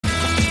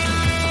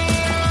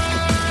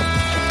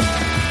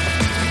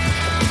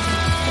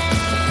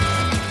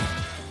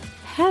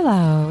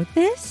Hello,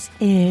 this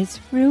is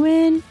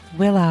Ruin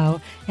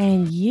Willow,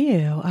 and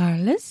you are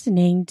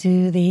listening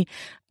to the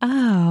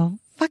Oh,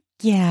 Fuck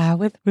Yeah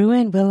with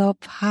Ruin Willow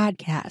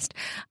podcast.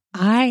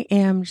 I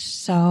am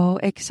so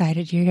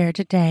excited you're here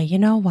today. You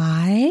know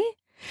why?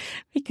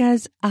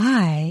 Because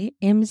I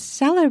am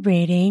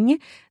celebrating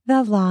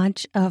the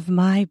launch of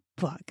my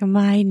book,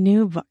 my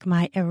new book,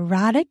 my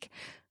erotic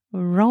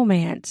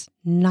romance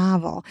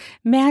novel,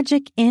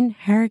 Magic in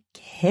Her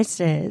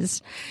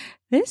Kisses.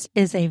 This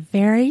is a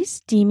very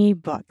steamy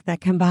book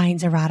that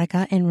combines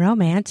erotica and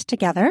romance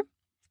together.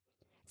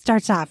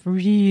 Starts off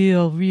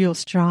real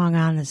strong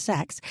on the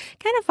sex.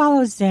 Kind of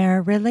follows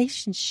their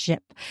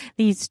relationship.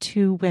 These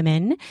two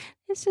women.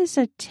 This is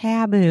a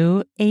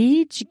taboo,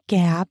 age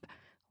gap,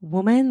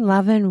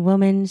 woman-loving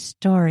woman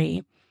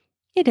story.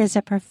 It is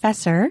a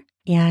professor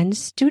and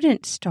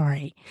student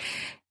story.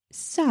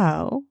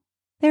 So,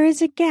 there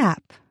is a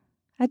gap.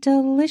 A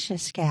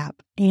delicious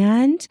gap.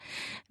 And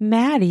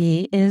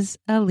Maddie is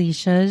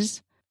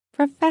Alicia's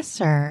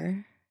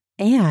professor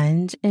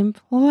and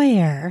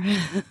employer.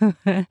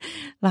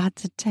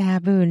 Lots of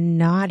taboo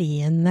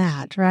naughty in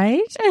that,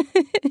 right?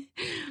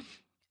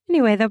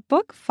 Anyway, the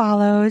book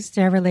follows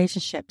their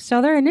relationship.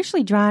 So they're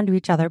initially drawn to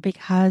each other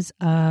because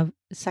of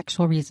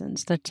sexual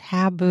reasons, the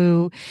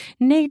taboo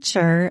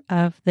nature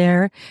of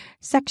their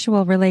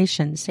sexual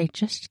relations. They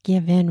just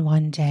give in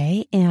one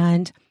day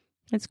and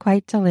it's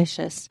quite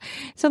delicious.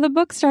 So the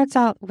book starts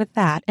out with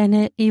that, and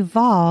it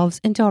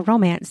evolves into a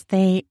romance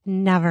they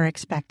never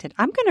expected.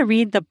 I'm going to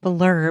read the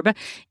blurb.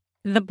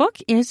 The book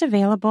is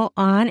available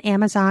on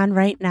Amazon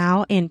right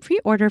now in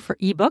pre-order for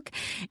ebook,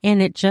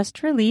 and it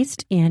just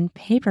released in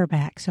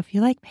paperback. So if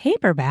you like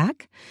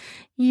paperback,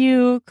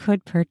 you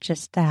could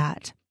purchase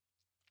that.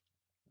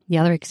 The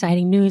other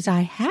exciting news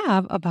I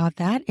have about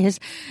that is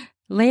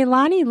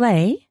Leilani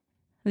Lay,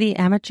 the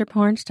amateur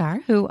porn star,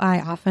 who I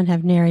often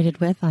have narrated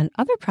with on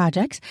other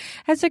projects,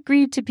 has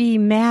agreed to be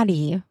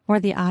Maddie for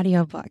the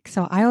audiobook.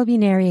 So I will be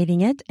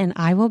narrating it, and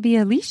I will be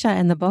Alicia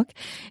in the book,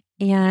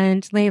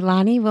 and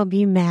Leilani will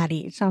be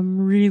Maddie. So I'm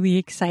really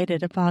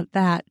excited about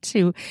that,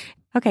 too.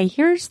 Okay,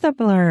 here's the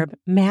blurb.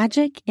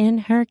 Magic in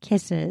Her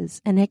Kisses,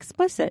 an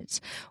explicit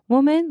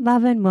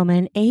woman-loving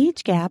woman,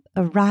 age gap,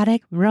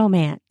 erotic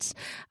romance.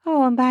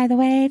 Oh, and by the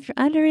way, if you're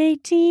under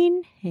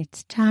 18,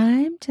 it's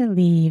time to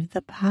leave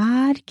the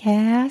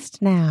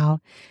podcast now.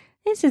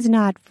 This is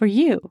not for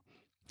you.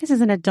 This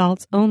is an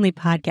adults-only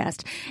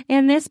podcast,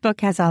 and this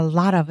book has a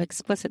lot of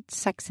explicit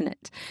sex in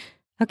it.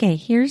 Okay,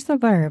 here's the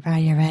blurb. Are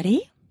you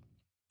ready?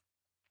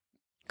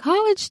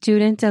 College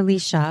student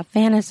Alicia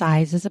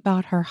fantasizes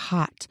about her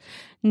hot,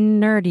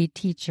 nerdy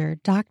teacher,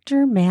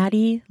 Dr.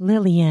 Maddie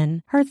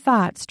Lillian, her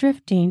thoughts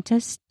drifting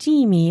to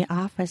steamy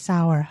office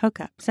hour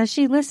hookups as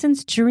she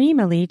listens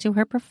dreamily to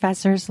her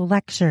professor's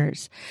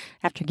lectures.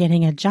 After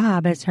getting a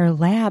job as her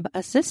lab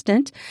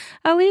assistant,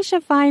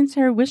 Alicia finds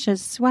her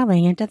wishes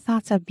swelling into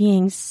thoughts of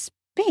being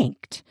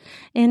spanked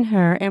in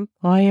her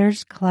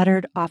employer's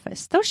cluttered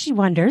office, though she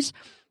wonders,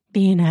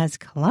 being as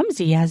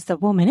clumsy as the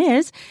woman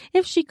is,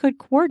 if she could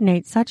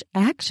coordinate such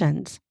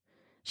actions.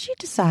 She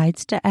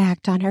decides to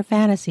act on her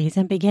fantasies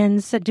and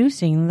begins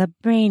seducing the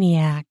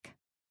brainiac.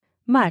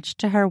 Much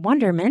to her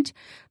wonderment,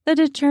 the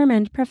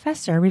determined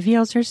professor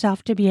reveals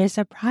herself to be a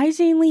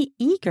surprisingly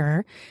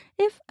eager,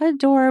 if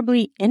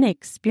adorably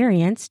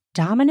inexperienced,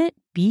 dominant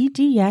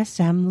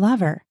BDSM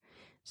lover.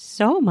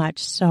 So much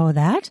so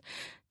that,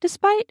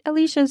 despite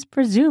Alicia's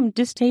presumed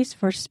distaste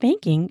for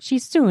spanking, she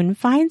soon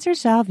finds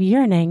herself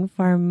yearning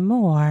for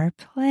more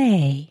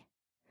play.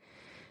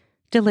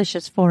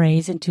 Delicious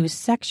forays into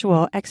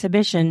sexual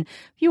exhibition,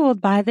 fueled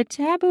by the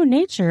taboo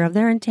nature of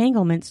their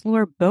entanglements,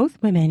 lure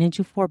both women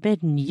into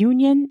forbidden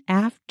union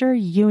after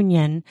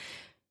union.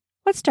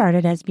 What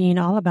started as being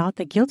all about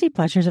the guilty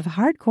pleasures of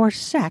hardcore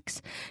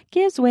sex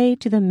gives way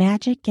to the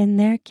magic in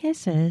their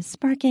kisses,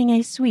 sparking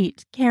a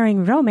sweet,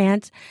 caring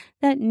romance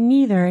that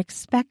neither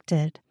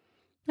expected.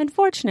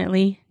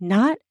 Unfortunately,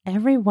 not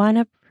everyone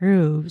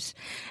approves,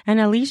 and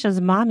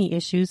Alicia's mommy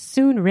issues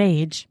soon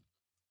rage.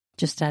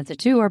 Just as the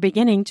two are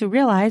beginning to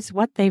realize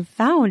what they've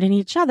found in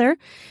each other,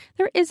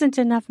 there isn't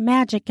enough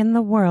magic in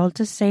the world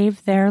to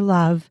save their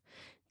love,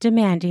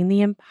 demanding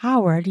the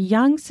empowered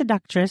young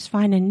seductress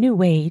find a new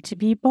way to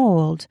be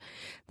bold.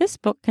 This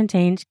book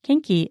contains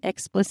kinky,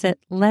 explicit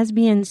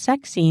lesbian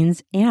sex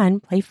scenes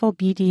and playful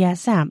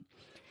BDSM.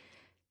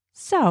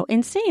 So,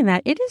 in saying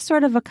that, it is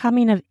sort of a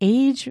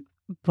coming-of-age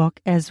book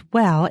as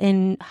well,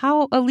 in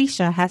how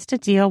Alicia has to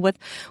deal with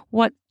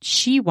what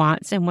she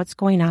wants and what's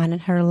going on in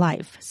her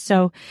life.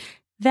 So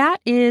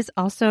that is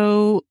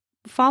also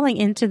falling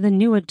into the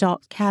new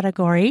adult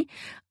category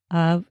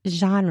of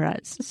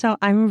genres. So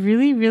I'm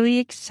really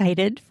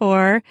excited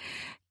for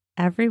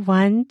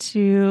everyone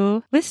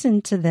to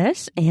listen to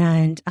this,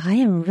 and I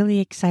am really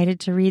excited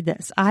to read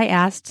this. I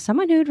asked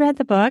someone who'd read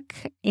the book,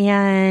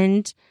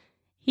 and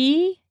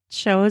he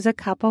chose a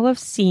couple of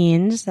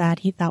scenes that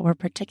he thought were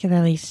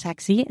particularly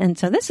sexy. And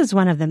so this is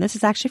one of them. This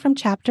is actually from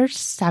chapter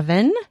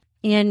 7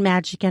 in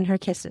Magic in Her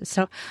Kisses.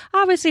 So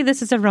obviously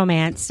this is a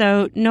romance,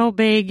 so no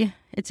big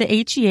It's a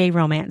HEA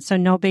romance, so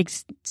no big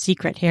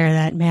secret here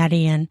that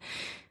Maddie and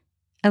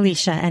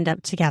Alicia end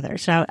up together.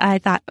 So I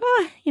thought,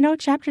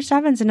 chapter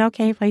 7 is an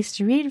okay place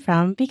to read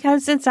from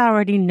because it's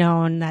already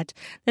known that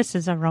this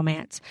is a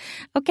romance.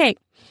 Okay,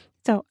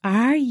 so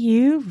are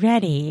you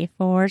ready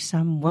for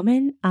some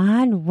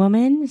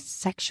woman-on-woman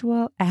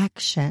sexual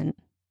action?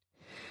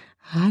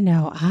 I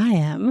know I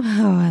am.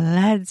 Oh,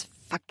 let's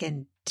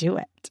fucking do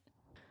it.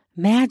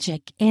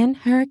 Magic in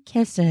Her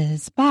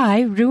Kisses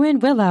by Ruin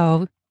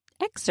Willow.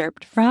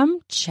 Excerpt from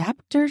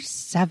Chapter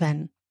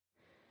 7.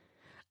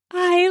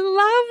 I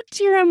love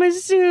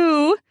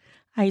tiramisu,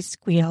 I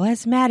squeal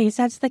as Maddie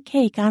sets the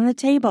cake on the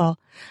table.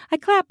 I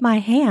clap my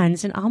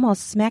hands and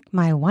almost smack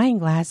my wine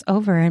glass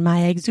over in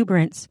my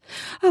exuberance.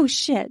 Oh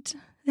shit,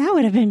 that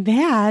would have been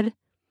bad.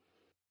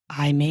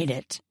 I made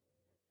it.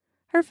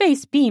 Her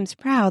face beams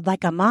proud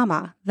like a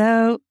mama,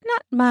 though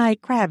not my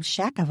crab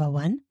shack of a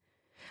one.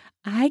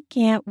 I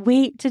can't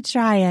wait to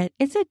try it.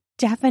 It's a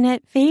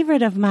definite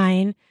favorite of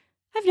mine.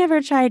 I've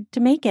never tried to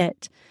make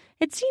it.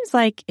 It seems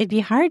like it'd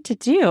be hard to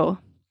do.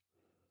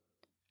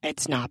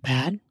 It's not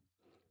bad.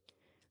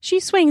 She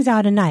swings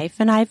out a knife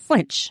and I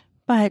flinch,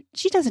 but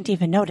she doesn't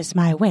even notice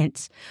my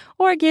wince,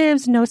 or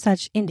gives no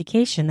such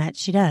indication that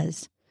she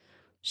does.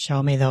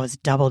 Show me those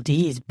double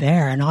D's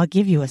bare and I'll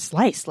give you a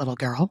slice, little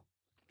girl.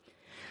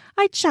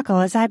 I chuckle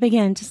as I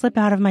begin to slip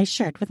out of my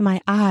shirt with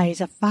my eyes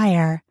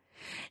afire.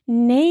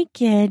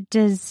 Naked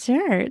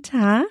dessert,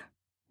 huh?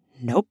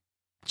 Nope,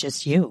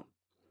 just you.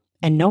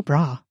 And no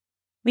bra.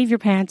 Leave your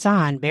pants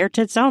on, bare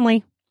tits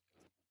only.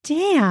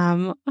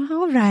 Damn,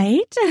 all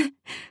right.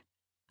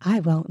 I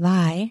won't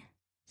lie.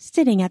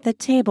 Sitting at the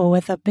table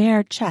with a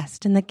bare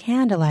chest and the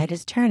candlelight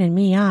is turning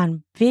me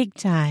on big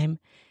time.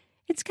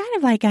 It's kind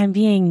of like I'm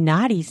being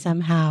naughty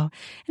somehow,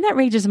 and that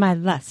raises my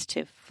lust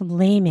to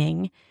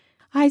flaming.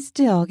 I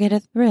still get a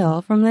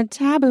thrill from the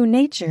taboo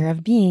nature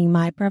of being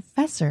my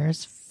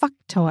professor's fuck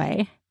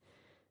toy.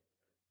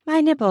 My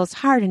nipples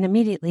harden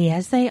immediately,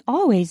 as they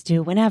always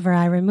do whenever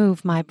I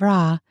remove my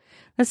bra.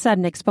 The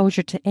sudden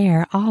exposure to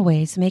air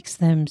always makes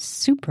them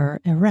super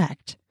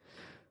erect.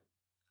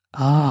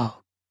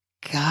 Oh,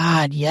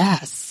 God,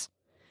 yes,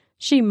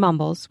 she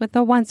mumbles with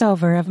a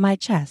once-over of my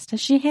chest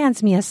as she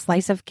hands me a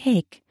slice of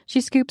cake.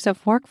 She scoops a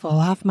forkful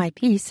off my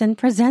piece and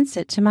presents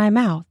it to my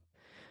mouth.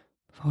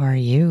 For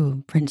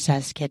you,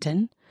 Princess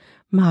Kitten,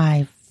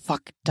 my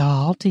fuck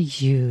doll to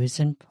use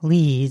and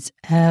please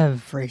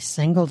every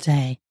single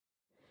day.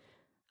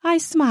 I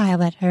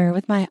smile at her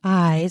with my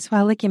eyes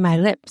while licking my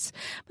lips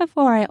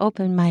before I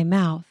open my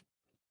mouth.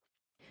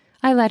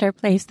 I let her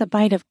place the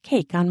bite of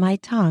cake on my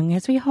tongue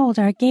as we hold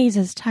our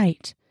gazes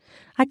tight.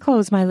 I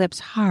close my lips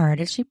hard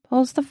as she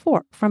pulls the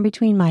fork from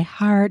between my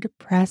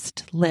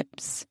hard-pressed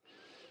lips.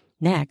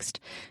 Next,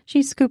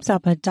 she scoops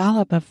up a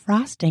dollop of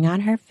frosting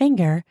on her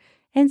finger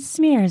and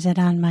smears it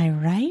on my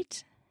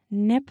right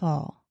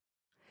nipple.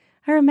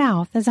 Her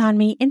mouth is on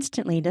me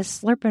instantly to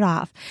slurp it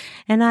off,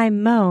 and I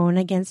moan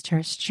against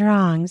her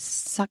strong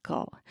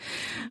suckle.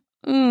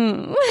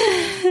 The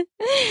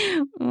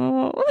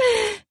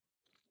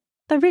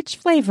rich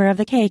flavor of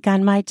the cake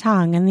on my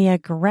tongue and the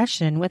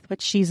aggression with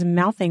which she's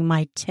mouthing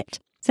my tit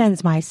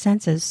sends my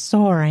senses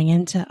soaring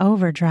into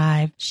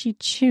overdrive. She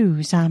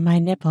chews on my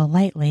nipple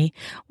lightly,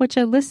 which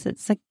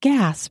elicits a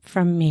gasp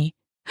from me.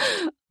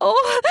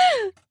 Oh,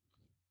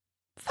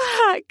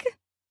 fuck!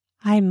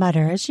 I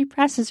mutter as she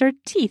presses her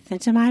teeth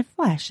into my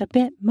flesh a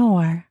bit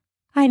more.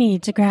 I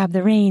need to grab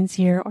the reins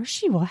here, or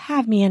she will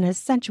have me in a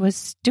sensuous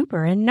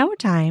stupor in no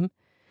time.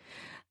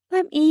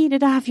 Let me eat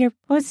it off your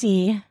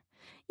pussy.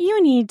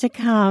 You need to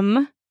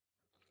come.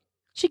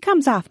 She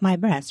comes off my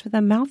breast with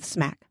a mouth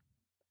smack.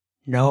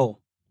 No.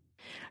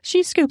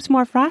 She scoops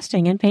more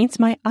frosting and paints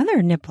my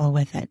other nipple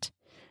with it.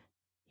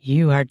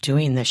 You are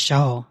doing the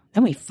show,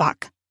 then we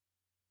fuck.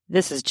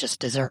 This is just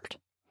dessert.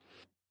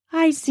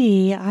 I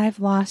see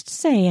I've lost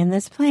say in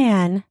this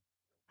plan.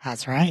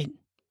 That's right.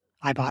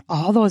 I bought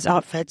all those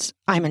outfits.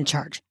 I'm in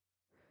charge.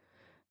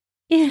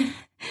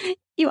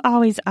 You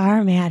always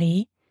are,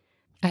 Maddie.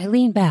 I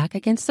lean back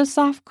against the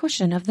soft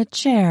cushion of the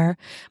chair,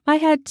 my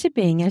head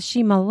tipping as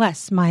she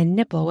molests my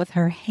nipple with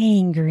her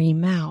hangry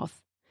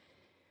mouth.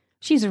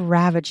 She's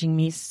ravaging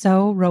me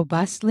so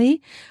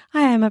robustly,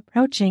 I am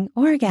approaching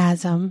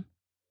orgasm.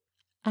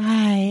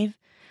 I've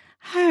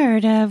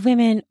heard of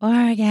women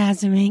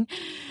orgasming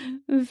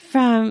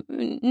from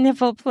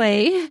nipple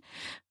play,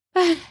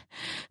 but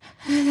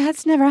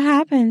that's never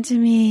happened to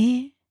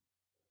me.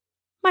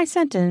 My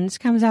sentence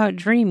comes out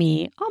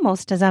dreamy,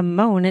 almost as a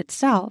moan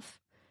itself.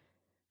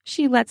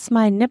 She lets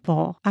my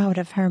nipple out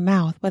of her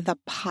mouth with a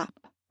pop.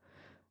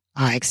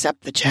 I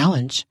accept the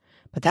challenge,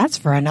 but that's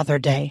for another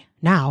day.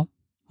 Now,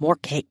 more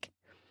cake.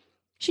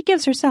 She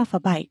gives herself a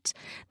bite,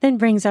 then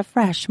brings a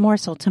fresh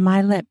morsel to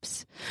my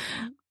lips.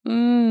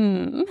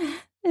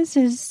 This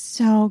is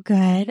so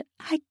good.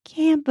 I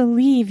can't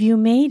believe you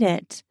made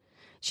it.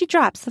 She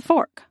drops the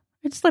fork.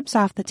 It slips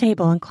off the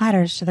table and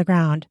clatters to the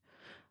ground.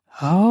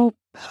 Oh,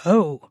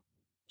 pooh,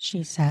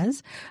 she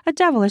says. A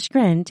devilish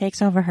grin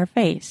takes over her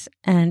face,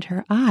 and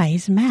her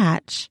eyes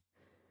match.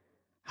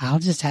 I'll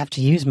just have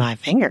to use my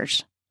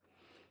fingers.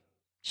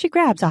 She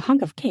grabs a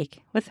hunk of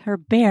cake with her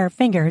bare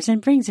fingers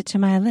and brings it to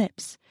my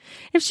lips.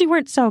 If she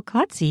weren't so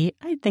klutzy,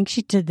 I'd think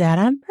she did that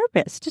on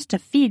purpose, just to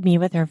feed me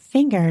with her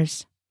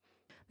fingers.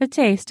 The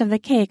taste of the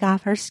cake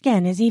off her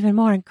skin is even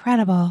more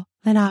incredible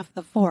than off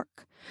the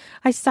fork.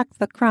 I suck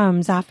the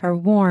crumbs off her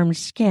warm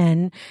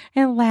skin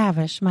and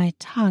lavish my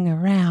tongue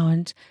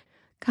around,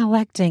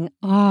 collecting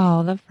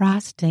all the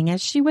frosting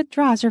as she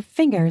withdraws her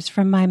fingers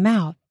from my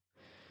mouth.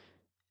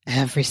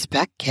 Have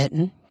respect,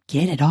 kitten.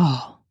 Get it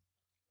all.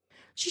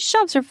 She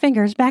shoves her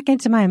fingers back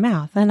into my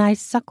mouth, and I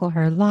suckle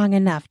her long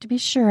enough to be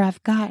sure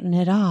I've gotten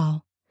it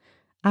all.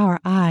 Our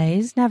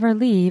eyes never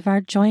leave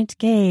our joint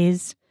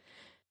gaze.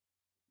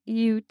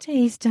 You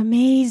taste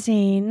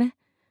amazing.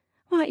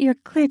 Want your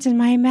clit in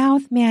my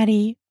mouth,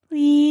 Maddie,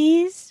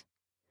 please?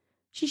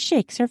 She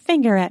shakes her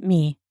finger at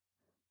me.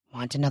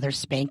 Want another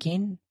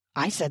spanking?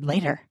 I said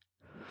later.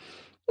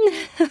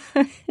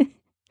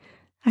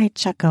 I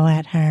chuckle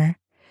at her.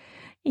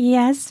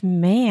 Yes,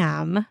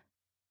 ma'am,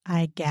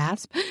 I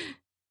gasp.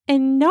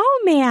 And no,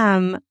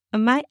 ma'am,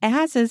 my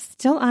ass is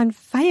still on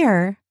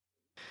fire.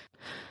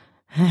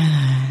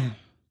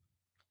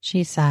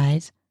 She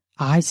sighs.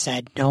 I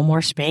said no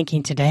more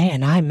spanking today,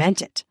 and I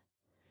meant it.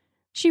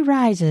 She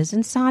rises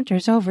and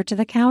saunters over to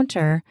the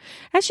counter.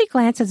 As she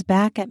glances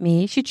back at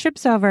me, she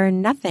trips over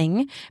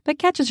nothing, but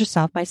catches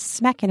herself by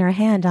smacking her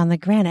hand on the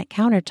granite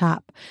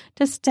countertop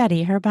to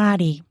steady her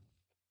body.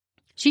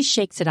 She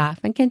shakes it off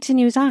and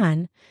continues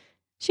on.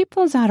 She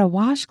pulls out a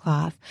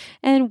washcloth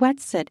and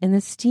wets it in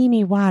the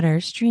steamy water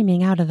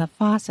streaming out of the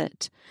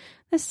faucet.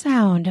 The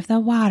sound of the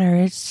water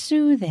is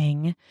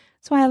soothing,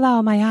 so I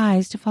allow my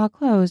eyes to fall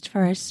closed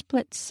for a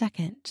split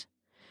second.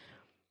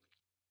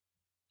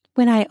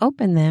 When I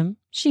open them,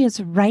 she is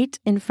right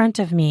in front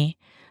of me.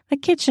 The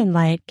kitchen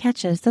light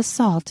catches the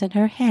salt in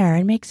her hair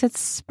and makes it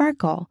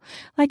sparkle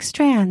like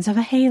strands of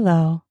a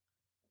halo.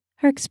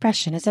 Her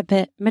expression is a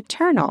bit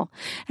maternal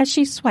as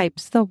she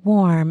swipes the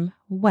warm,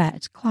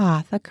 wet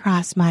cloth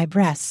across my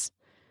breasts.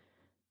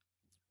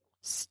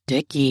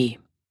 Sticky,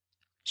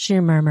 she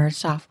murmurs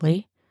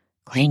softly.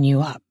 Clean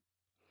you up.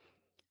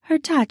 Her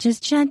touch is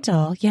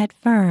gentle yet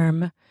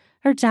firm.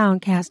 Her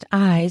downcast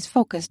eyes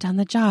focused on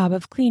the job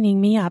of cleaning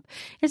me up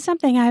is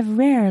something I've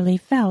rarely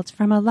felt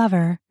from a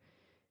lover.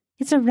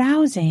 It's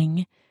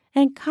arousing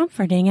and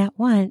comforting at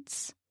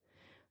once.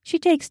 She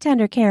takes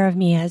tender care of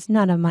me as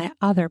none of my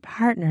other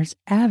partners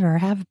ever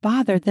have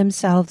bothered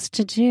themselves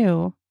to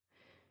do.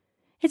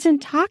 It's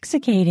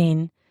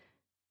intoxicating.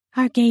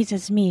 Our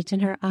gazes meet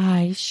and her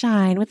eyes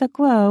shine with a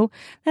glow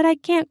that I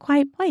can't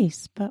quite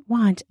place but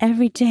want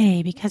every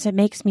day because it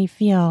makes me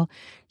feel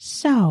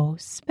so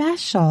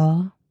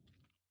special.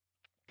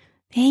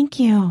 Thank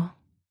you,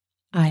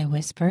 I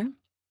whisper.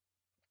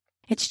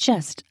 It's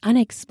just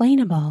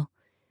unexplainable,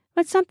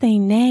 but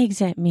something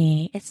nags at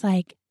me. It's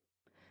like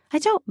I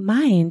don't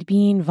mind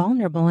being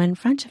vulnerable in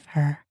front of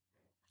her.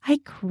 I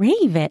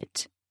crave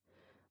it.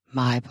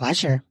 My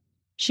pleasure,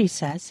 she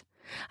says.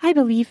 I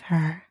believe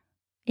her.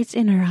 It's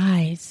in her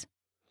eyes.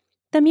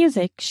 The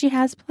music she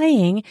has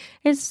playing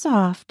is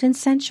soft and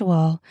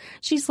sensual.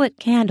 She's lit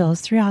candles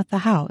throughout the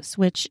house,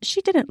 which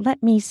she didn't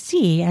let me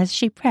see as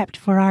she prepped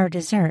for our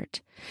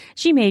dessert.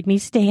 She made me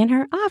stay in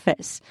her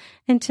office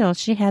until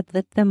she had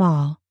lit them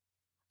all.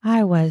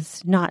 I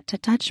was not to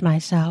touch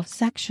myself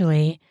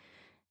sexually.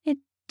 It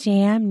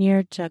damn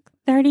near took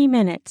 30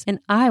 minutes, and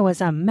I was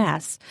a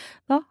mess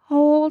the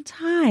whole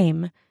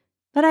time.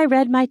 But I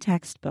read my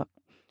textbook,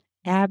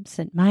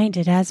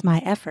 absent-minded as my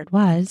effort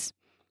was.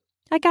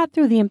 I got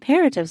through the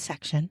imperative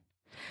section.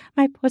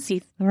 My pussy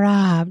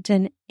throbbed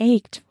and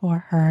ached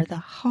for her the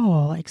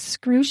whole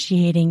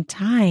excruciating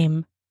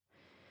time.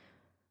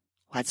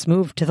 Let's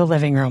move to the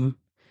living room.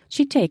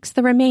 She takes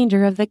the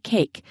remainder of the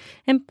cake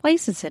and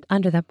places it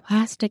under the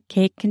plastic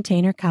cake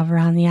container cover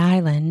on the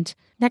island,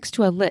 next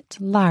to a lit,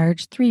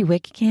 large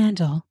 3-wick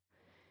candle.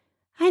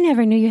 I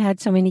never knew you had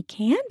so many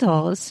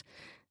candles.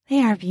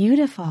 They are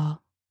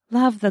beautiful.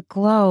 Love the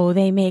glow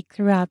they make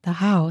throughout the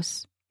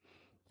house.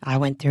 I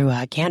went through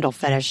a candle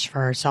fetish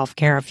for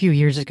self-care a few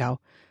years ago.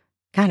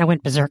 Kind of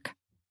went berserk.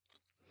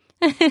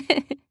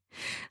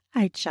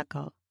 I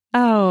chuckle.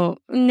 Oh,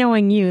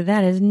 knowing you,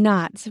 that is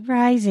not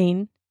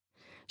surprising.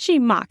 She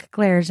mock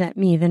glares at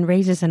me, then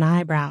raises an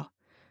eyebrow.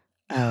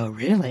 Oh,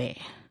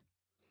 really?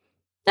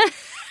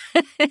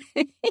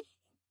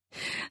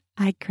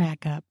 I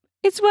crack up.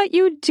 It's what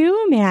you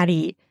do,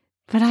 Maddie.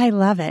 But I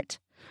love it.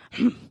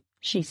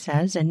 She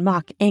says in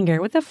mock anger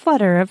with a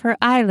flutter of her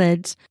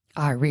eyelids.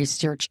 I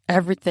research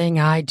everything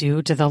I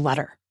do to the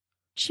letter.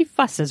 She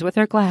fusses with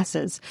her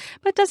glasses,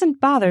 but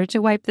doesn't bother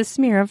to wipe the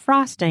smear of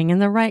frosting in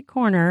the right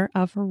corner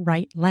of her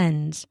right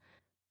lens.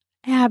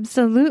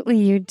 Absolutely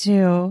you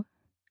do,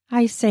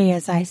 I say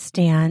as I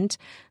stand,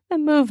 the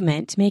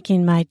movement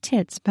making my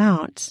tits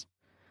bounce.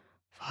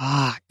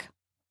 Fuck,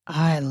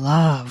 I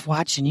love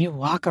watching you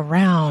walk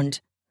around.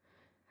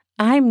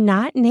 I'm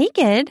not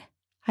naked,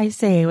 I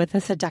say with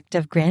a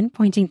seductive grin,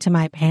 pointing to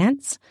my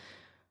pants.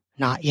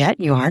 Not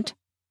yet, you aren't,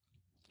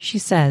 she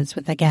says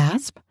with a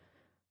gasp.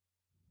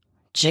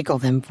 Jiggle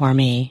them for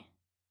me.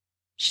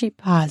 She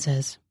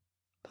pauses.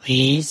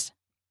 Please?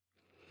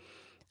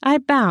 I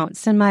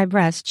bounce and my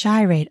breasts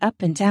gyrate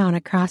up and down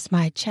across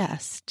my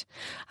chest.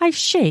 I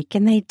shake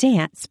and they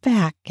dance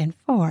back and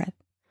forth.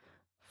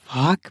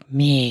 Fuck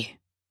me.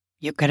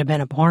 You could have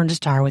been a porn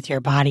star with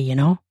your body, you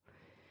know?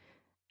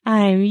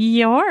 I'm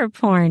your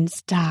porn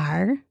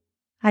star,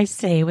 I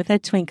say with a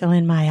twinkle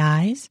in my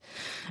eyes.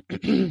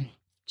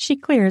 She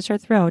clears her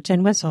throat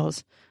and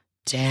whistles.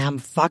 Damn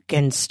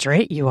fucking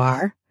straight you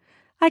are.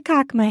 I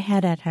cock my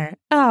head at her.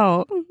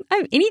 Oh,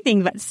 I'm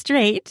anything but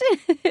straight.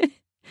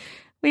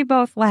 We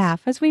both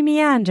laugh as we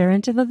meander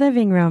into the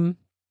living room.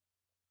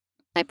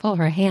 I pull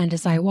her hand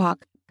as I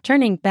walk,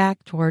 turning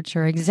back towards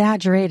her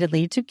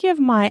exaggeratedly to give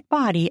my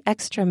body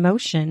extra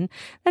motion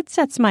that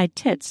sets my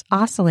tits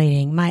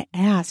oscillating, my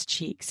ass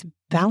cheeks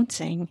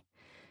bouncing.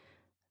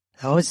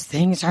 Those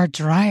things are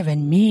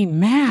driving me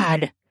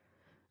mad,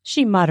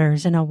 she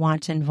mutters in a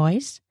wanton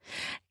voice.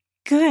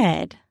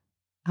 Good,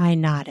 I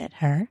nod at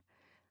her.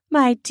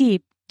 My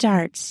deep,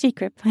 dark,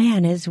 secret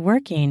plan is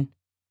working.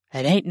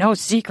 It ain't no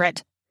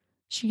secret.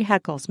 She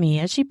heckles me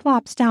as she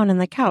plops down on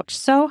the couch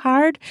so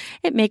hard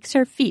it makes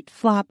her feet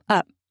flop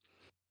up.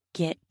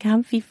 Get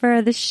comfy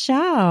for the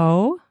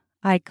show,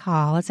 I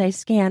call as I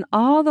scan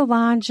all the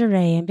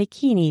lingerie and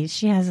bikinis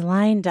she has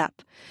lined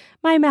up.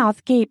 My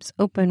mouth gapes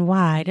open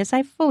wide as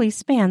I fully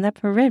span the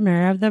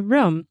perimeter of the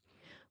room.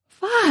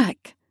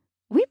 Fuck!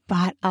 We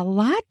bought a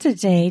lot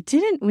today,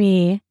 didn't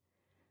we?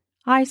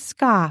 I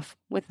scoff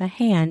with a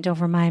hand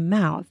over my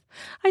mouth.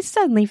 I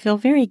suddenly feel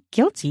very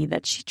guilty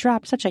that she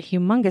dropped such a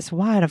humongous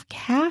wad of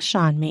cash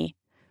on me.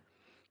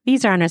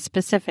 These are in a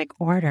specific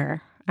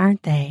order,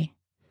 aren't they?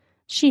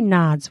 She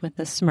nods with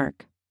a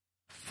smirk.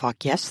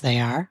 Fuck yes, they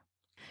are.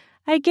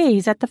 I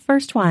gaze at the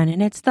first one,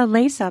 and it's the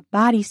lace-up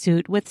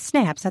bodysuit with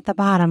snaps at the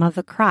bottom of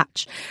the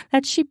crotch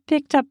that she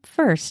picked up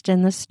first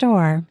in the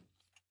store.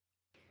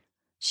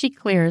 She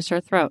clears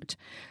her throat.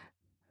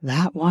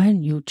 That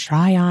one you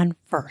try on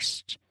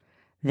first.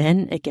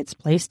 Then it gets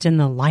placed in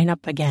the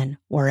lineup again,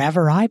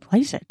 wherever I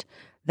place it.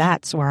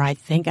 That's where I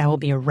think I will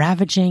be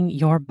ravaging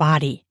your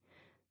body.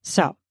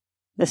 So,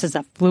 this is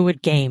a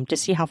fluid game to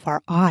see how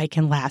far I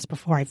can last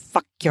before I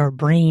fuck your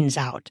brains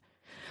out.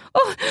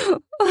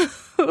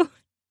 Oh,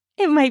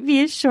 it might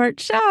be a short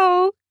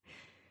show.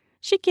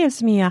 She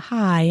gives me a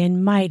high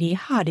and mighty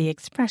haughty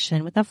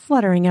expression with a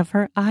fluttering of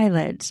her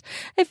eyelids,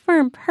 a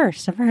firm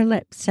purse of her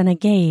lips, and a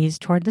gaze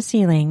toward the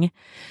ceiling.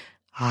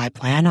 I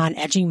plan on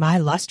edging my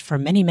lust for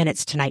many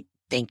minutes tonight,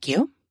 thank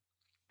you.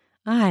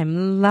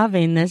 I'm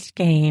loving this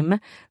game.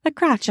 The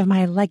crotch of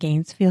my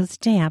leggings feels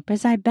damp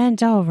as I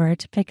bend over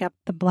to pick up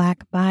the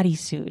black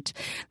bodysuit.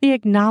 The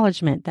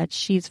acknowledgement that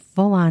she's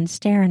full-on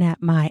staring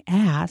at my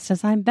ass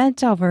as I'm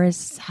bent over is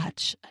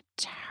such a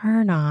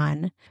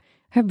turn-on.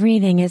 Her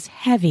breathing is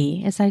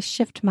heavy as I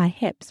shift my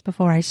hips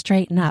before I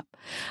straighten up.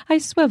 I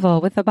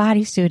swivel with the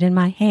bodysuit in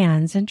my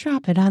hands and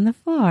drop it on the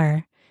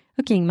floor.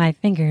 Hooking my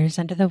fingers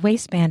under the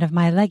waistband of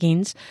my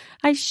leggings,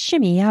 I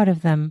shimmy out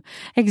of them,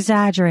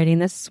 exaggerating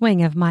the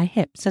swing of my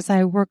hips as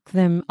I work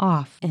them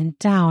off and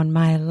down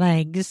my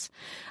legs.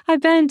 I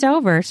bend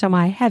over so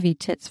my heavy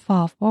tits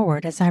fall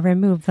forward as I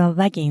remove the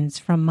leggings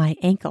from my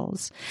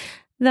ankles.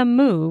 The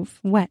move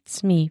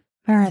wets me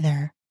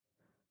further.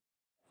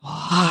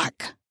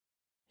 Fuck,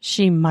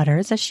 she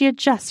mutters as she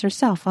adjusts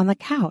herself on the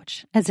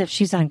couch as if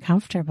she's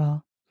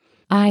uncomfortable.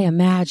 I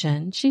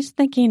imagine she's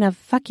thinking of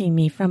fucking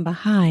me from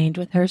behind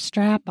with her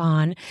strap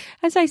on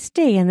as I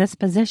stay in this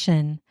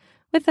position.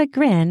 With a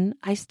grin,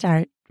 I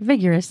start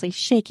vigorously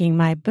shaking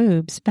my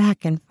boobs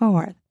back and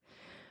forth.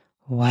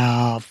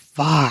 Well,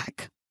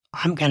 fuck.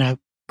 I'm gonna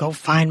go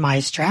find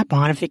my strap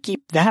on if you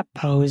keep that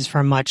pose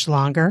for much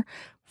longer.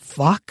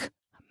 Fuck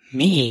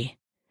me.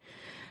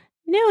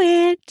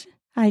 Knew it,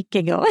 I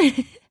giggle.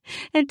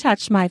 And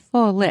touch my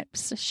full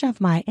lips, shove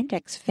my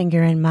index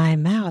finger in my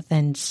mouth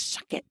and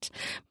suck it,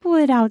 pull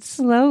it out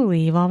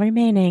slowly while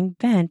remaining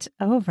bent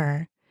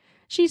over.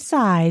 She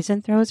sighs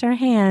and throws her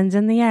hands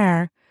in the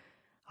air.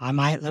 I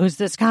might lose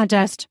this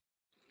contest.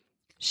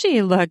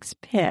 She looks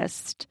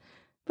pissed,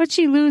 but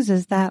she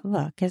loses that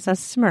look as a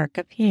smirk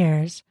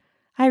appears.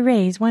 I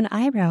raise one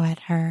eyebrow at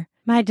her,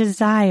 my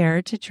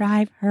desire to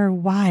drive her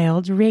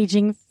wild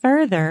raging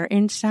further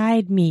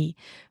inside me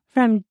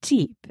from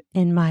deep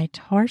in my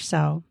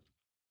torso.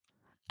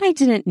 I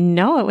didn't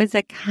know it was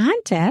a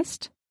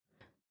contest.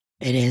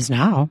 It is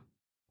now.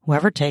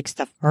 Whoever takes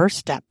the first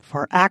step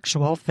for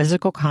actual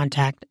physical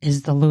contact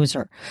is the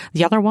loser.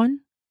 The other one,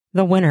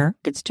 the winner,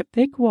 gets to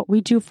pick what we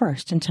do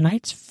first in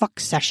tonight's fuck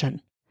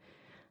session.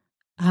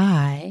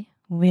 I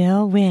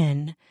will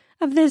win.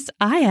 Of this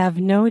I have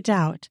no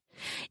doubt.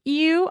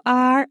 You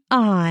are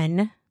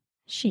on.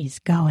 She's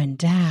going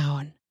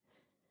down.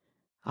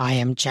 I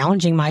am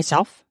challenging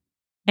myself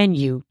and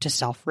you to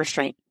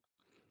self-restraint.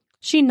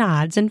 She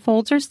nods and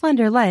folds her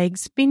slender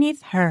legs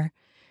beneath her.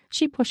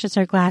 She pushes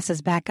her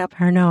glasses back up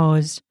her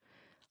nose.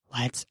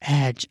 Let's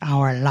edge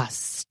our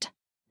lust.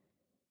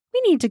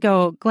 We need to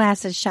go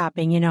glasses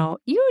shopping, you know.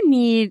 You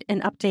need an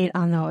update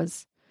on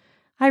those.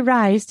 I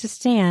rise to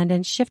stand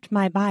and shift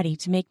my body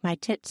to make my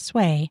tits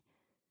sway.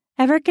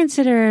 Ever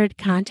considered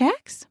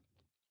contacts?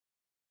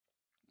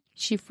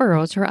 She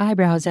furrows her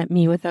eyebrows at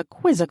me with a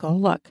quizzical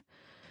look.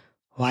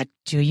 What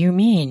do you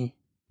mean?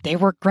 They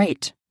work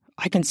great.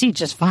 I can see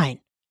just fine.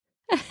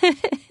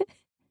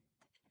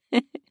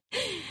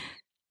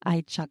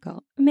 I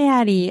chuckle.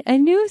 Maddie, a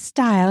new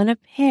style and a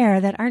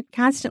pair that aren't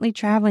constantly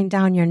traveling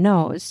down your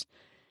nose.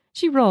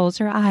 She rolls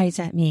her eyes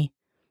at me.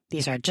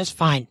 These are just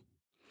fine.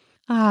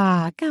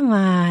 Ah, come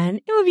on.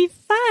 It will be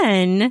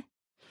fun.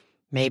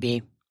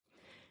 Maybe.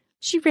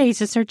 She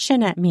raises her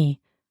chin at me.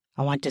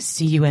 I want to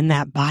see you in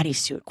that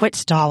bodysuit. Quit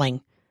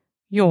stalling.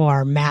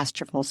 Your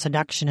masterful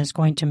seduction is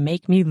going to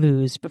make me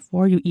lose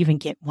before you even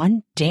get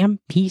one damn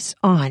piece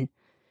on.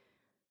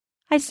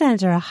 I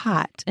send her a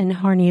hot and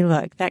horny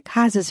look that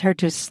causes her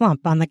to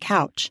slump on the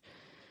couch.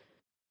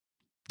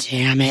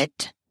 Damn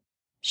it,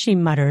 she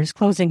mutters,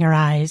 closing her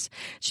eyes.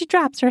 She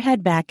drops her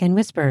head back and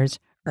whispers,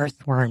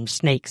 earthworms,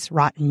 snakes,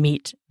 rotten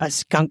meat, a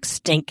skunk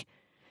stink.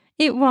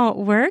 It won't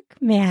work,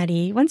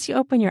 Maddie. Once you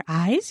open your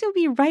eyes, you'll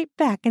be right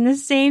back in the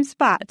same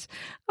spot,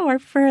 or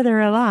further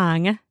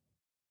along.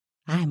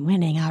 I'm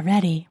winning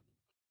already.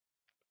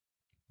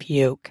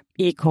 Puke,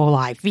 E.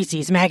 coli,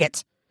 feces,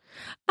 maggots.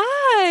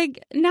 Ugh,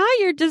 now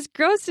you're just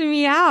grossing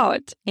me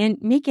out and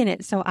making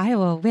it so I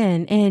will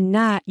win and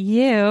not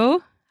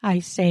you, I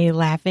say,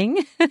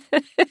 laughing.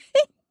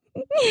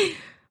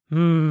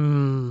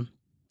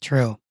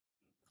 True.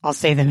 I'll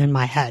say them in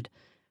my head.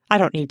 I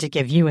don't need to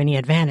give you any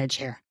advantage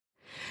here.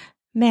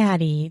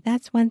 Maddie,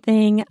 that's one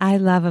thing I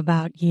love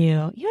about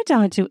you. You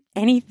don't do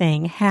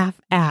anything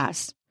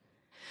half-ass.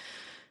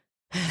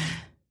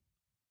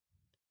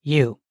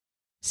 You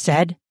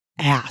said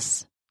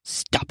ass.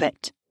 Stop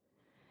it.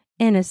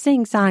 In a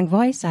sing-song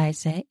voice, I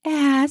say,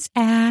 ass,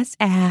 ass,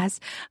 ass,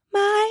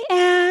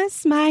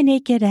 my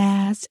naked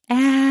ass,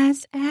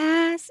 ass,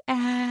 ass,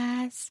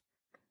 ass.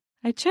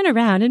 I turn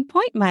around and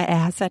point my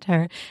ass at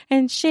her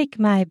and shake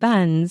my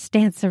buns,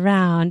 dance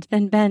around,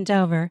 then bend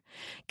over.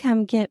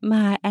 Come get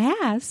my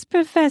ass,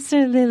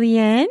 Professor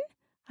Lillian,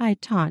 I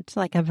taunt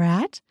like a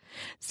brat.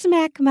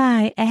 Smack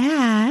my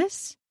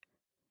ass.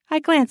 I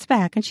glance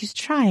back and she's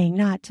trying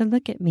not to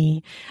look at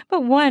me,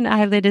 but one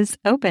eyelid is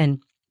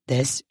open.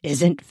 This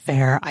isn't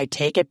fair. I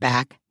take it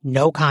back.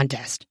 No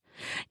contest.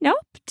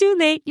 Nope, too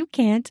late. You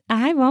can't.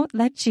 I won't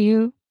let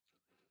you.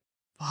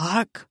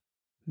 Fuck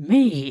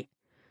me,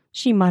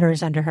 she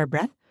mutters under her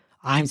breath.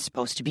 I'm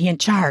supposed to be in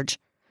charge.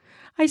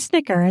 I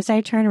snicker as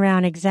I turn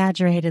around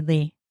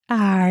exaggeratedly.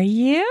 Are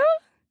you?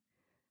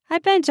 I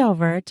bent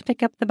over to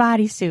pick up the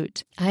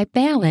bodysuit. I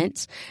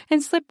balance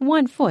and slip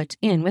one foot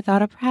in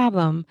without a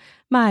problem.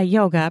 My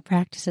yoga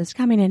practices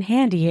coming in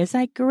handy as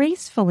I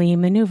gracefully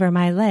maneuver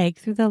my leg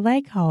through the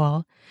leg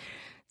hole.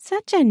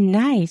 Such a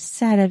nice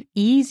set of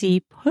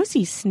easy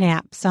pussy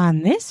snaps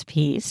on this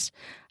piece.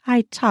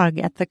 I tug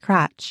at the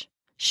crotch.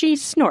 She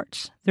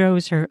snorts,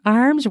 throws her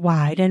arms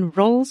wide, and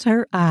rolls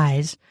her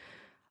eyes.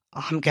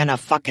 I'm gonna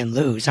fucking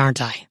lose,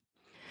 aren't I?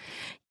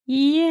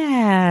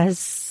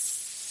 Yes,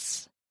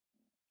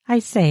 I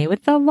say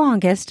with the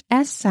longest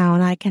S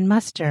sound I can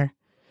muster.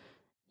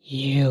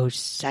 You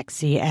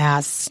sexy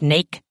ass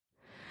snake.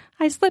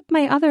 I slip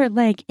my other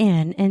leg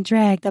in and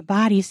drag the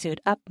bodysuit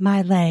up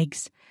my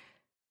legs.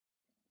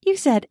 You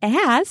said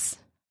ass,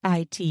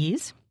 I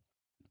tease.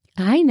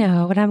 I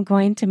know what I'm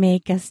going to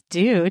make us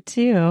do,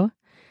 too.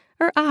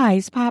 Her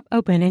eyes pop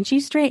open and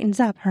she straightens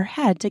up her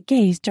head to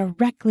gaze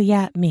directly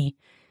at me.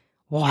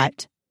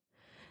 What?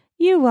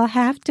 You will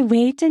have to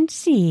wait and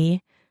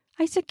see.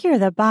 I secure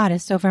the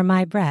bodice over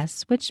my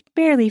breasts, which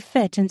barely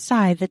fit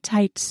inside the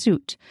tight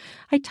suit.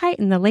 I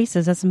tighten the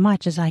laces as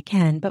much as I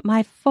can, but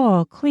my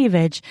full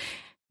cleavage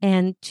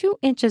and 2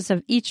 inches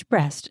of each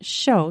breast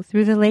show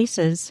through the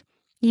laces,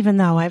 even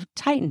though I've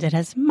tightened it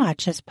as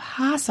much as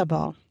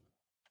possible.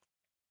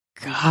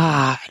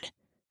 God,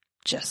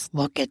 just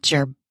look at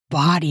your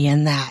body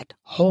in that.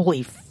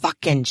 Holy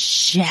fucking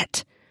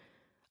shit.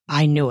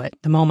 I knew it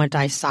the moment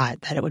I saw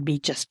it that it would be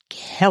just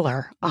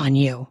killer on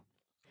you.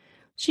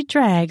 She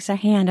drags a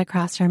hand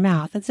across her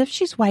mouth as if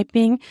she's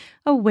wiping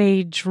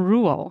away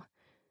drool.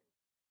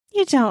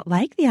 You don't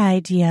like the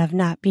idea of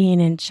not being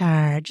in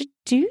charge,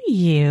 do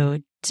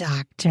you,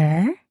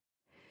 Doctor?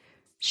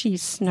 She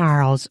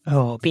snarls.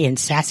 Oh, being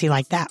sassy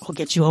like that will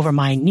get you over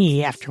my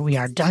knee after we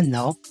are done,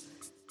 though.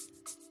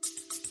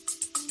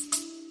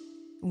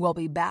 We'll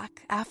be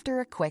back after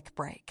a quick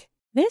break.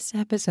 This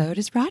episode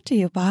is brought to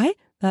you by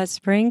the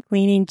Spring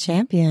Cleaning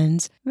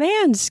Champions,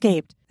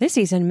 Manscaped. This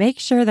season, make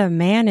sure the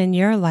man in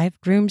your life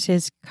grooms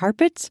his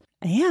carpets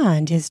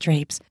and his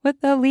drapes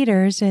with the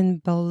leaders in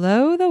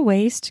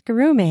below-the-waist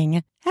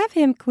grooming. Have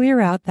him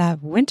clear out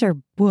that winter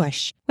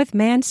bush with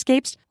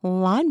Manscaped's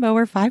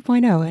Lawnmower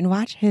 5.0 and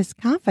watch his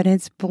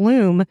confidence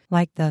bloom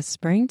like the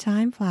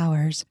springtime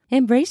flowers.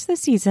 Embrace the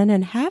season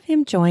and have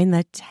him join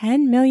the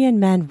 10 million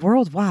men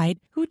worldwide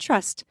who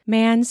trust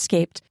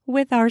Manscaped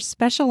with our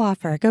special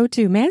offer. Go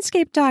to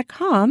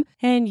manscaped.com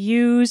and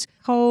use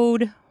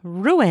code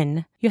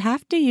RUIN. You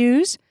have to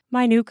use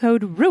my new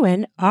code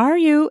RUAN,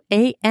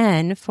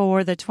 RUAN,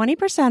 for the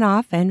 20%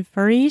 off and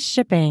free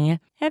shipping.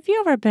 Have you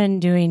ever been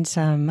doing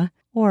some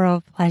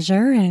oral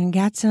pleasure and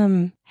got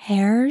some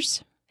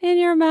hairs in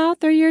your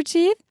mouth or your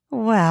teeth?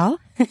 Well,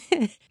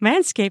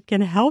 Manscaped can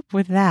help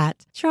with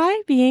that.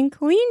 Try being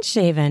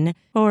clean-shaven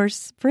for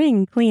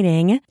spring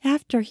cleaning.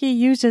 After he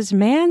uses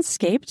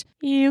Manscaped,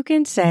 you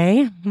can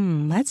say,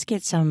 let's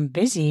get some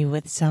busy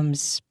with some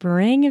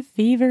spring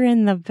fever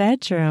in the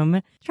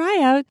bedroom. Try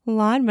out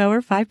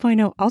Lawnmower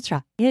 5.0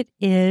 Ultra. It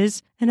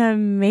is an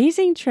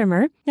amazing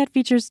trimmer that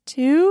features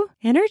 2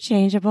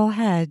 interchangeable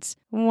heads,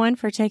 one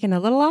for taking a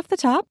little off the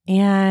top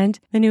and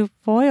the new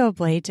foil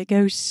blade to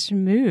go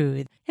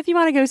smooth. If you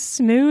want to go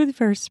smooth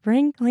for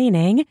spring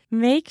cleaning,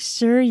 make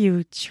sure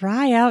you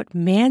try out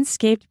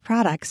Manscaped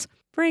products.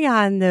 Bring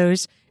on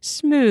those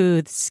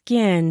smooth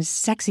skin,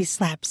 sexy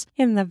slaps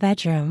in the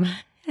bedroom.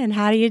 And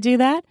how do you do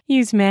that?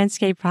 Use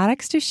Manscaped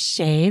products to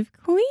shave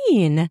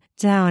clean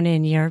down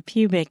in your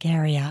pubic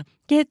area.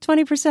 Get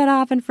 20%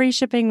 off and free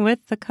shipping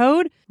with the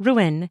code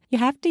RUAN. You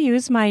have to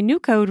use my new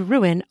code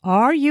RUAN,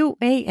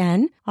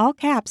 RUAN, all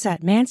caps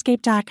at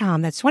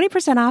manscaped.com. That's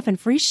 20% off and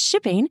free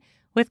shipping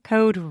with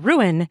code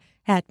RUAN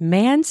at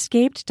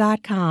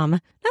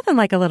manscaped.com. Nothing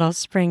like a little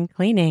spring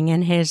cleaning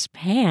in his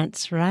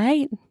pants,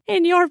 right?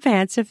 In your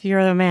pants if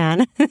you're the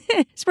man.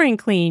 Spring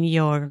clean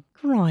your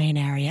groin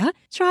area.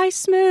 Try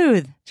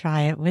smooth.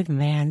 Try it with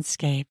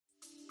Manscaped.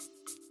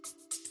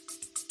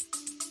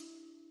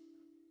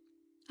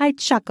 I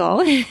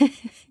chuckle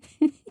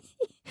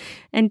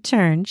and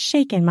turn,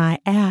 shaking my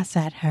ass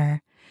at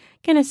her.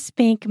 Gonna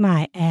spank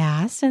my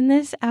ass in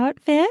this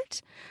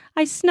outfit?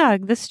 I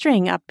snug the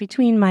string up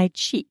between my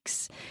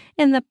cheeks.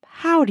 In the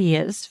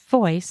poutiest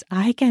voice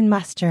I can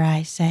muster,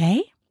 I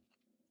say,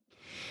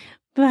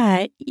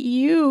 "But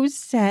you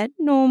said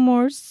no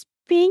more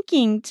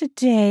spanking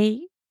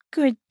today,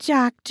 good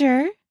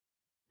doctor."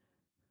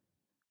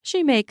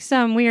 She makes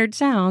some weird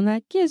sound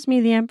that gives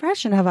me the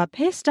impression of a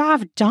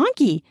pissed-off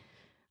donkey.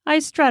 I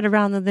strut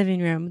around the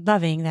living room,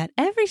 loving that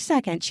every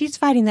second she's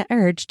fighting the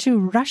urge to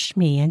rush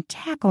me and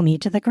tackle me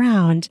to the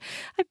ground.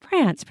 I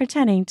prance,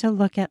 pretending to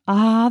look at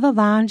all the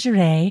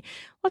lingerie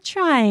while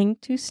trying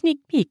to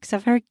sneak peeks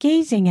of her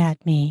gazing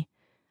at me.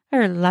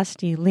 Her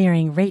lusty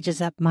leering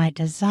rages up my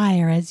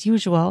desire as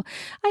usual.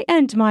 I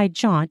end my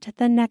jaunt at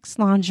the next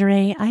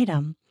lingerie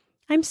item.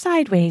 I'm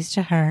sideways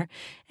to her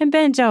and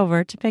bend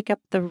over to pick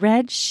up the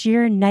red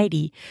sheer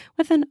nightie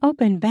with an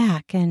open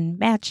back and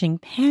matching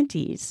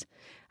panties.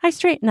 I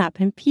straighten up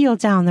and peel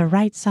down the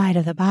right side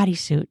of the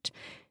bodysuit.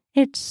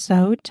 It's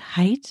so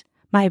tight,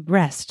 my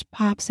breast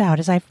pops out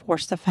as I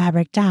force the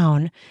fabric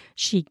down.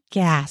 She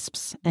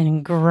gasps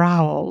and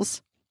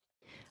growls.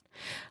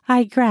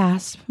 I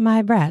grasp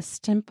my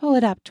breast and pull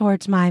it up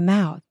towards my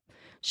mouth.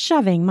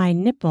 Shoving my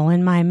nipple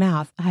in my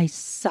mouth, I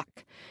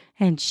suck,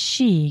 and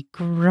she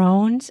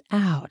groans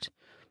out.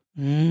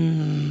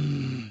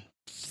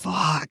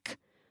 Fuck.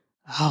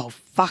 Oh,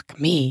 fuck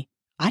me.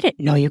 I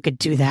didn't know you could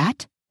do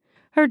that.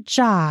 Her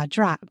jaw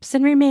drops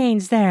and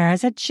remains there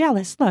as a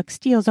jealous look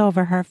steals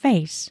over her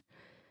face.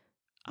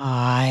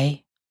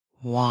 I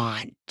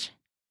want.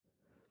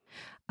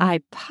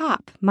 I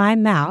pop my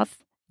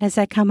mouth as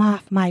I come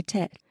off my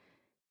tit.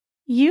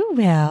 You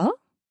will.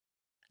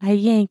 I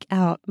yank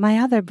out my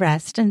other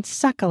breast and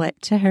suckle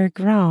it to her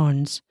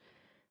groans.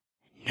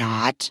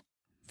 Not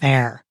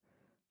fair.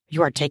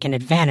 You are taking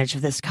advantage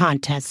of this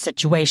contest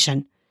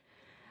situation.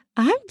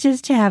 I'm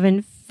just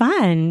having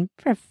fun,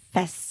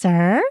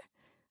 Professor.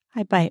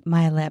 I bite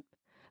my lip.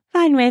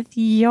 Fun with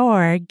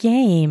your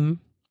game.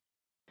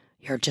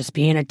 You're just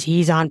being a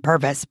tease on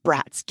purpose.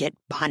 Brats get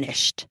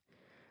punished.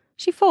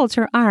 She folds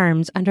her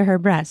arms under her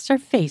breasts, her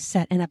face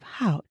set in a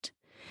pout.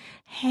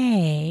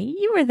 Hey,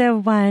 you were the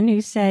one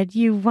who said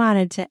you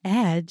wanted to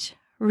edge,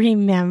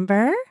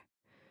 remember?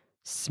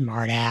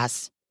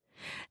 Smartass.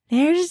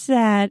 There's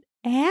that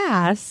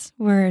ass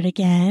word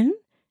again.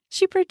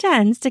 She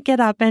pretends to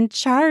get up and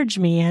charge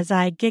me as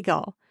I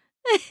giggle.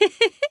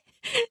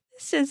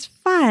 This is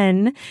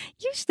fun.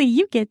 Usually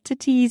you get to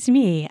tease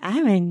me.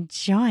 I'm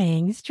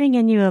enjoying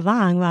stringing you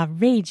along while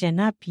raging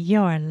up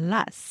your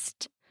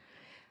lust.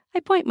 I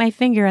point my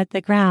finger at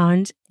the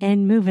ground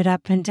and move it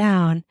up and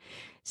down.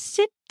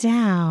 Sit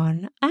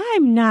down.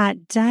 I'm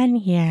not done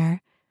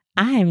here.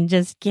 I'm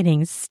just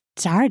getting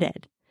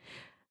started.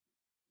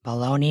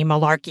 Baloney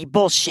malarkey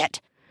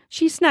bullshit.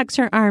 She snugs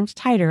her arms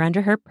tighter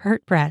under her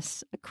pert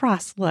breasts, a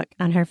cross look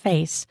on her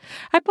face.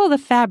 I pull the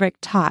fabric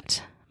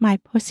taut. My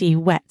pussy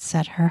wets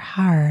at her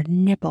hard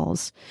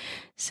nipples.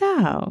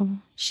 So,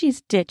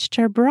 she's ditched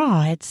her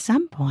bra at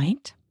some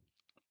point.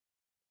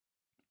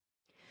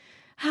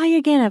 How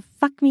you gonna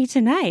fuck me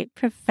tonight,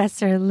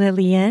 Professor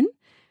Lillian?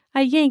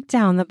 I yank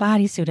down the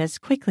bodysuit as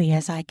quickly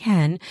as I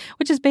can,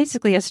 which is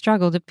basically a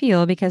struggle to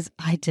peel because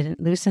I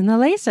didn't loosen the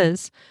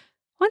laces.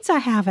 Once I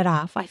have it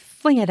off, I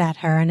fling it at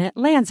her and it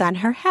lands on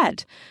her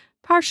head,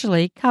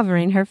 partially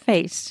covering her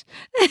face.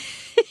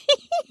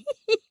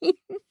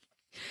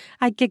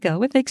 I giggle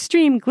with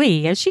extreme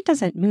glee as she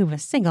doesn't move a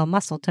single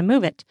muscle to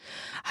move it.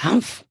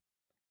 Humph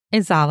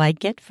is all I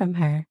get from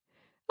her.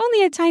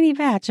 Only a tiny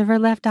patch of her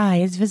left eye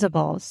is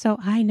visible, so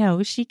I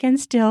know she can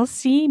still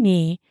see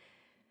me.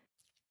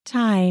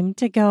 Time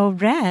to go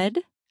red.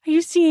 Are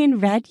you seeing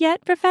red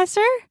yet,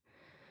 Professor?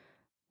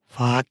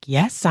 Fuck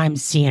yes, I'm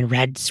seeing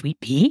red, Sweet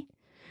Pea.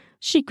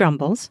 She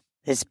grumbles.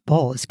 This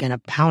bull is gonna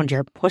pound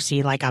your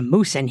pussy like a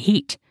moose in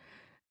heat.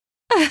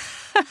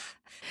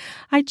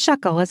 I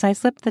chuckle as I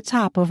slip the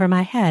top over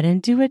my head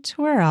and do a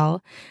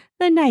twirl.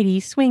 The nightie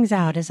swings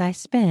out as I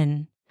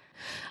spin.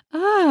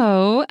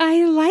 Oh,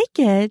 I like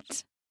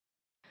it.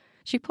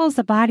 She pulls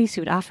the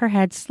bodysuit off her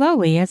head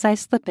slowly as I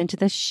slip into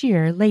the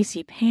sheer,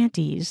 lacy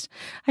panties.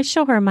 I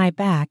show her my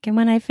back, and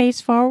when I face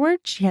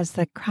forward, she has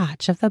the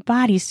crotch of the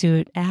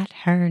bodysuit at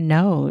her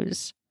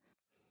nose.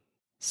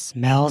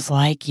 Smells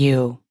like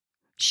you.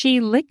 She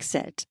licks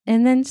it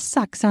and then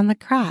sucks on the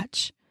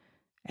crotch.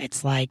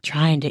 It's like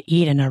trying to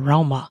eat an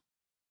aroma.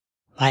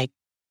 Like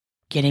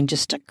getting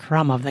just a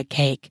crumb of the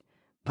cake.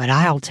 But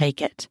I'll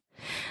take it.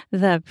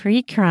 The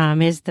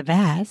pre-crumb is the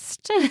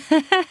best.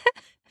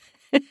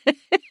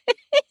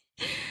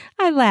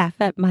 I laugh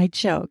at my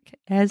joke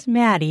as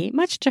Maddie,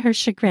 much to her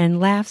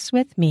chagrin, laughs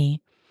with me.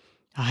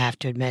 I have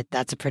to admit,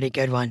 that's a pretty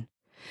good one.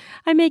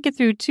 I make it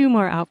through 2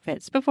 more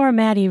outfits before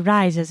Maddie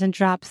rises and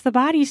drops the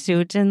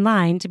bodysuit in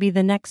line to be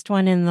the next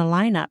one in the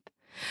lineup.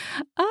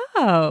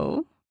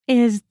 Oh,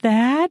 is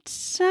that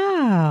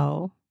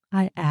so?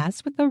 I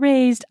ask with a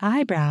raised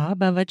eyebrow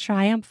above a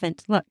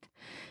triumphant look.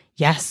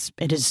 Yes,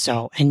 it is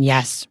so, and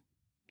yes,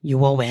 you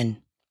will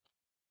win.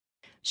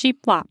 She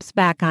plops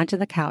back onto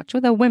the couch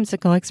with a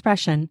whimsical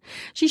expression.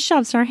 She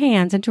shoves her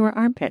hands into her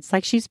armpits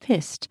like she's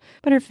pissed,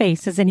 but her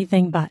face is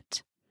anything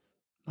but.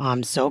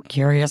 I'm so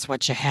curious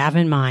what you have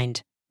in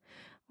mind.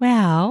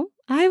 Well,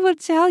 I will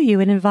tell you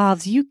it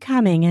involves you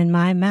coming in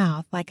my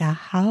mouth like a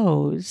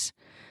hose.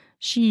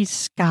 She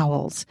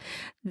scowls.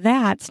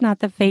 That's not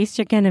the face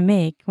you're going to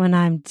make when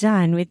I'm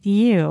done with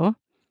you.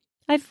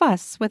 I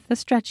fuss with the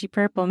stretchy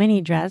purple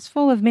mini dress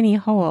full of mini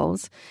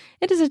holes.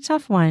 It is a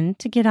tough one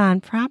to get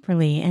on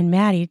properly, and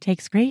Maddie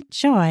takes great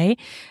joy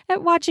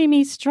at watching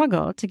me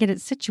struggle to get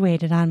it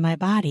situated on my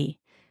body.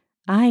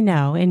 I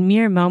know in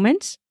mere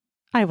moments,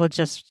 I will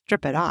just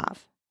strip it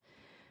off.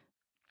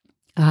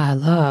 I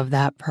love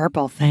that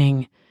purple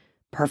thing.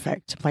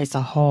 Perfect to place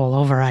a hole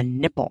over a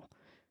nipple.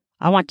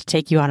 I want to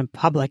take you out in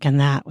public in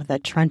that with a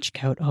trench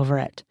coat over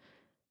it.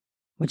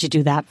 Would you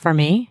do that for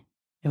me?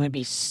 It would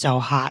be so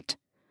hot.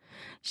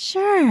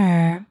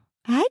 Sure,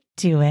 I'd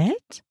do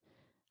it.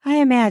 I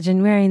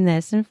imagine wearing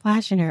this and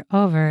flashing her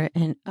over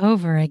and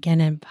over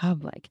again in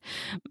public.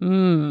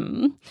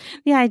 The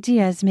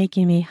idea is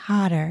making me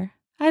hotter.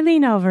 I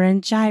lean over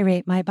and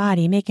gyrate my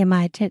body, making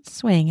my tits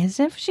swing as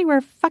if she were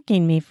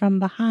fucking me from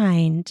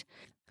behind.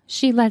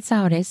 She lets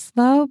out a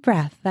slow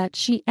breath that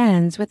she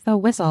ends with a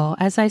whistle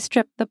as I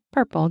strip the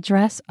purple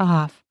dress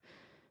off.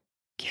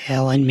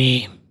 Killing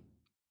me,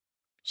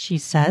 she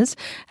says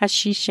as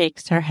she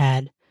shakes her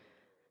head.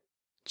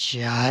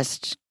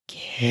 Just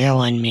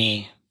killing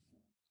me.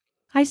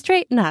 I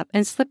straighten up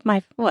and slip my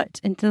foot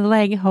into the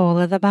leg hole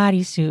of the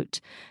bodysuit.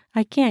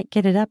 I can't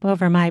get it up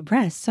over my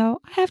breast, so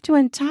I have to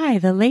untie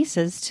the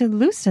laces to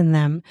loosen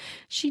them.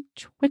 She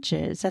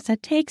twitches as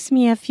it takes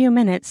me a few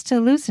minutes to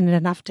loosen it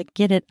enough to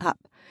get it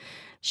up.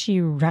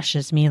 She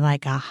rushes me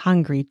like a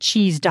hungry,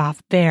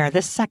 cheesed-off bear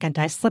the second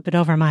I slip it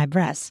over my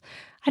breasts.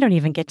 I don't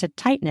even get to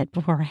tighten it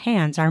before her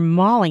hands are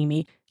mauling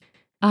me.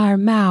 Our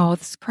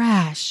mouths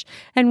crash,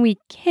 and we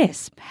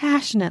kiss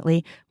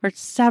passionately for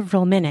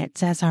several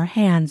minutes as our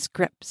hands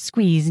grip,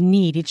 squeeze,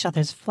 knead each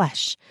other's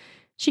flesh.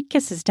 She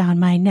kisses down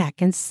my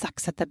neck and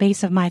sucks at the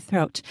base of my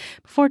throat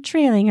before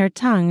trailing her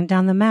tongue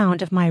down the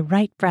mound of my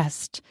right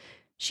breast.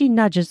 She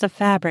nudges the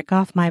fabric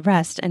off my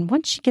breast, and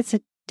once she gets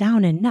it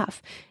down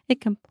enough,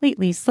 it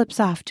completely slips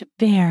off to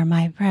bare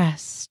my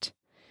breast.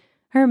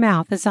 Her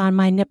mouth is on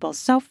my nipple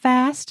so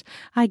fast,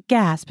 I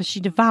gasp as she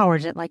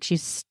devours it like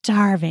she's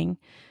starving.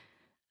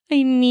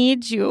 I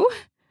need you.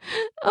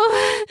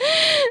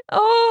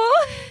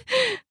 Oh,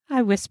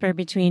 I whisper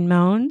between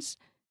moans.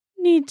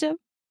 Need to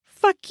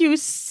fuck you,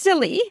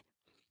 silly.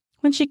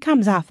 When she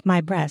comes off my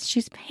breast,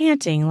 she's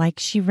panting like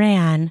she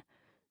ran.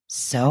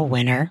 So,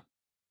 winner,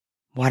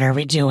 what are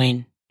we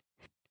doing?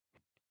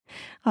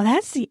 Oh,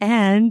 that's the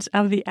end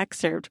of the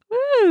excerpt.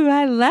 Woo,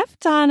 I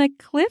left on a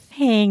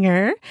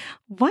cliffhanger.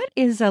 What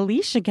is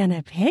Alicia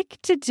gonna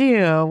pick to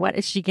do? What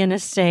is she gonna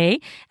say?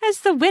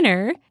 As the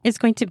winner is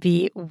going to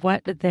be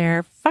what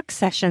their fuck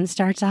session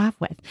starts off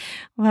with.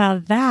 Well,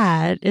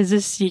 that is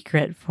a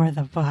secret for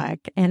the book.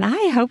 And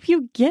I hope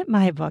you get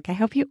my book. I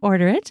hope you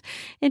order it.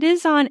 It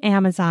is on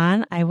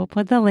Amazon. I will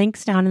put the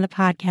links down in the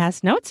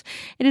podcast notes.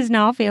 It is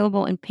now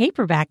available in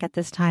paperback at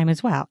this time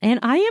as well. And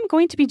I am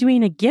going to be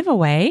doing a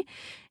giveaway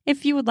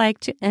if you would like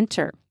to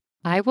enter.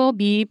 I will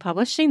be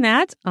publishing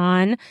that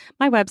on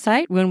my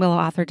website,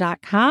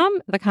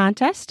 ruinwillowauthor.com, the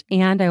contest,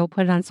 and I will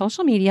put it on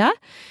social media.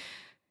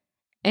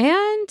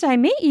 And I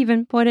may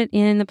even put it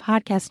in the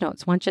podcast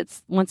notes once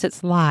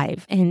it's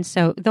live. And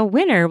so the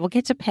winner will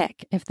get to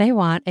pick if they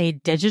want a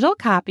digital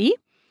copy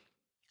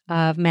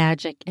of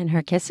Magic in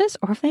Her Kisses,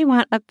 or if they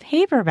want a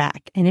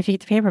paperback. And if you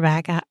get the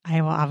paperback,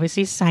 I will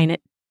obviously sign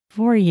it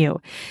for you.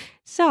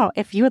 So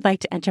if you would like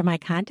to enter my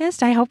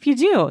contest, I hope you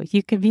do.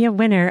 You could be a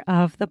winner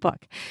of the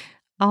book.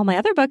 All my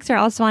other books are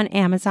also on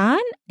Amazon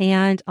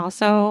and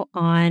also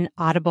on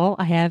Audible.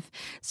 I have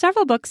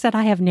several books that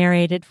I have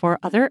narrated for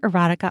other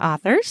erotica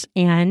authors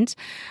and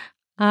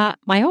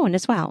my own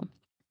as well.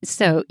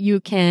 So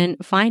you can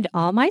find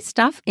all my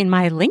stuff in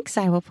my links.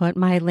 I will put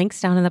my links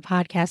down in the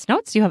podcast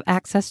notes. You have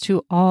access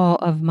to all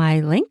of my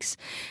links,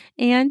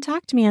 and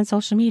talk to me on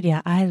social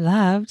media. I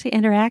love to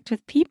interact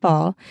with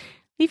people.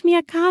 Leave me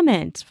a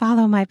comment,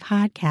 follow my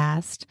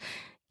podcast,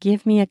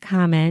 give me a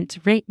comment,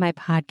 rate my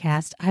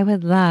podcast. I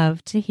would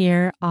love to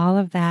hear all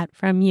of that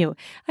from you.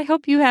 I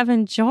hope you have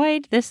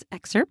enjoyed this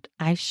excerpt.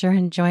 I sure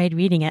enjoyed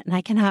reading it, and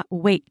I cannot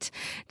wait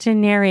to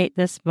narrate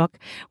this book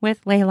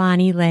with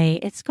Leilani Lai.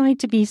 It's going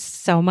to be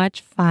so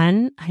much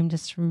fun. I'm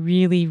just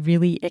really,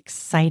 really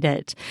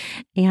excited.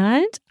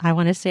 And I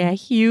want to say a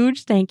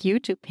huge thank you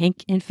to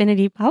Pink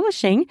Infinity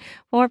Publishing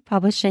for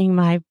publishing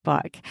my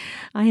book.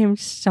 I am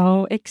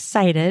so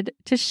excited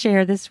to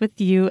share this with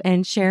you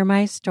and share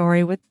my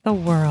story with the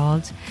world.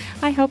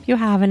 I hope you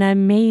have an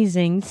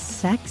amazing,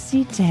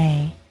 sexy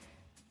day.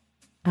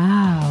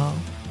 Oh,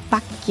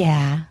 fuck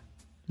yeah.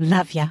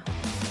 Love ya.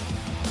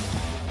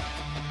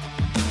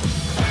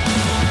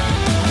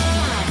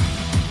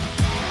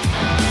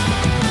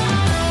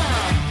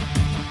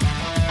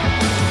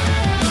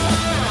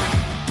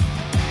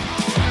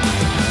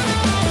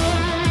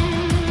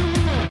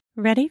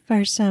 Ready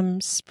for some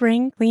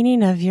spring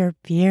cleaning of your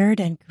beard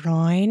and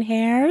groin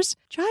hairs?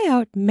 Try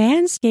out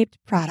Manscaped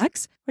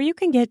products where you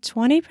can get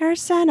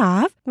 20%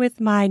 off with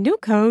my new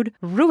code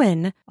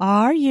RUAN,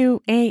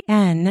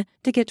 RUAN,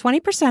 to get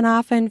 20%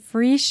 off and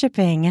free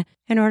shipping.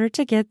 In order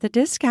to get the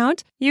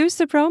discount, use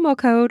the promo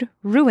code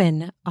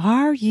RUAN,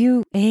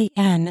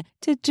 RUAN,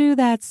 to do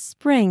that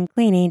spring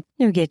cleaning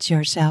to get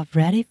yourself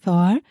ready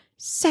for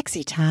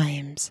sexy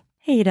times.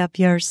 Heat up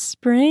your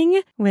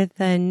spring with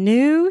a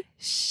new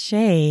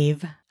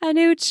shave, a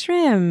new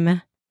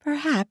trim.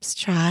 Perhaps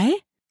try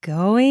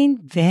going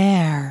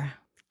bare.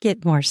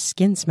 Get more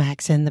skin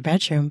smacks in the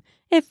bedroom,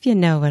 if you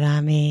know what I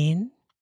mean.